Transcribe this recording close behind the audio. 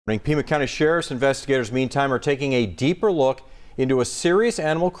Pima County Sheriff's investigators, meantime, are taking a deeper look into a serious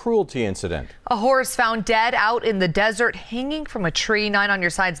animal cruelty incident. A horse found dead out in the desert, hanging from a tree. 9 on your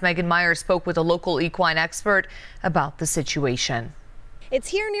side's Megan Meyer spoke with a local equine expert about the situation. It's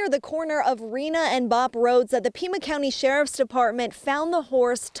here near the corner of Rena and Bop Roads that the Pima County Sheriff's Department found the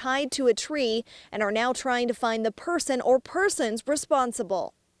horse tied to a tree and are now trying to find the person or persons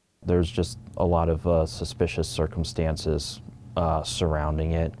responsible. There's just a lot of suspicious circumstances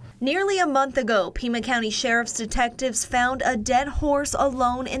surrounding it. Nearly a month ago, Pima County Sheriff's detectives found a dead horse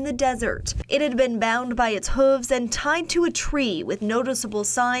alone in the desert. It had been bound by its hooves and tied to a tree with noticeable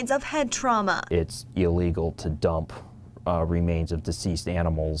signs of head trauma. It's illegal to dump remains of deceased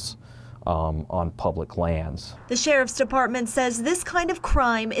animals on public lands. The Sheriff's Department says this kind of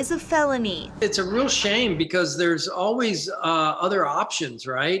crime is a felony. It's a real shame because there's always other options,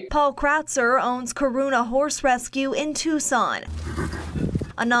 right? Paul Kratzer owns Karuna Horse Rescue in Tucson,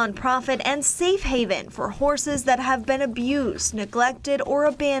 a nonprofit and safe haven for horses that have been abused, neglected, or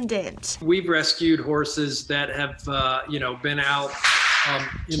abandoned. We've rescued horses that have, been out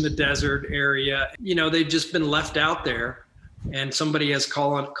in the desert area. They've just been left out there. And somebody has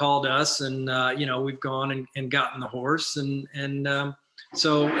called us, and we've gone and gotten the horse, and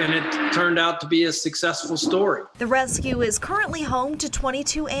it turned out to be a successful story. The rescue is currently home to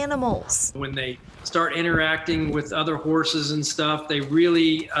 22 animals. When they start interacting with other horses and stuff, they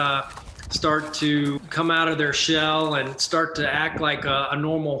really start to come out of their shell and start to act like a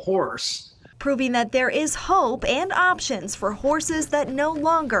normal horse, proving that there is hope and options for horses that no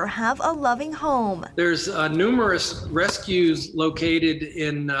longer have a loving home. There's numerous rescues located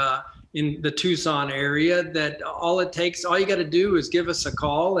in the Tucson area that all you got to do is give us a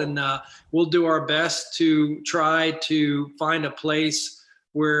call, and we'll do our best to try to find a place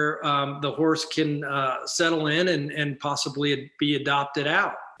where the horse can settle in and possibly be adopted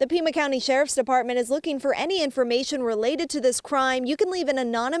out. The Pima County Sheriff's Department is looking for any information related to this crime. You can leave an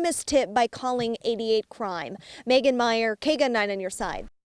anonymous tip by calling 88 Crime. Megan Meyer, KGUN 9 on your side.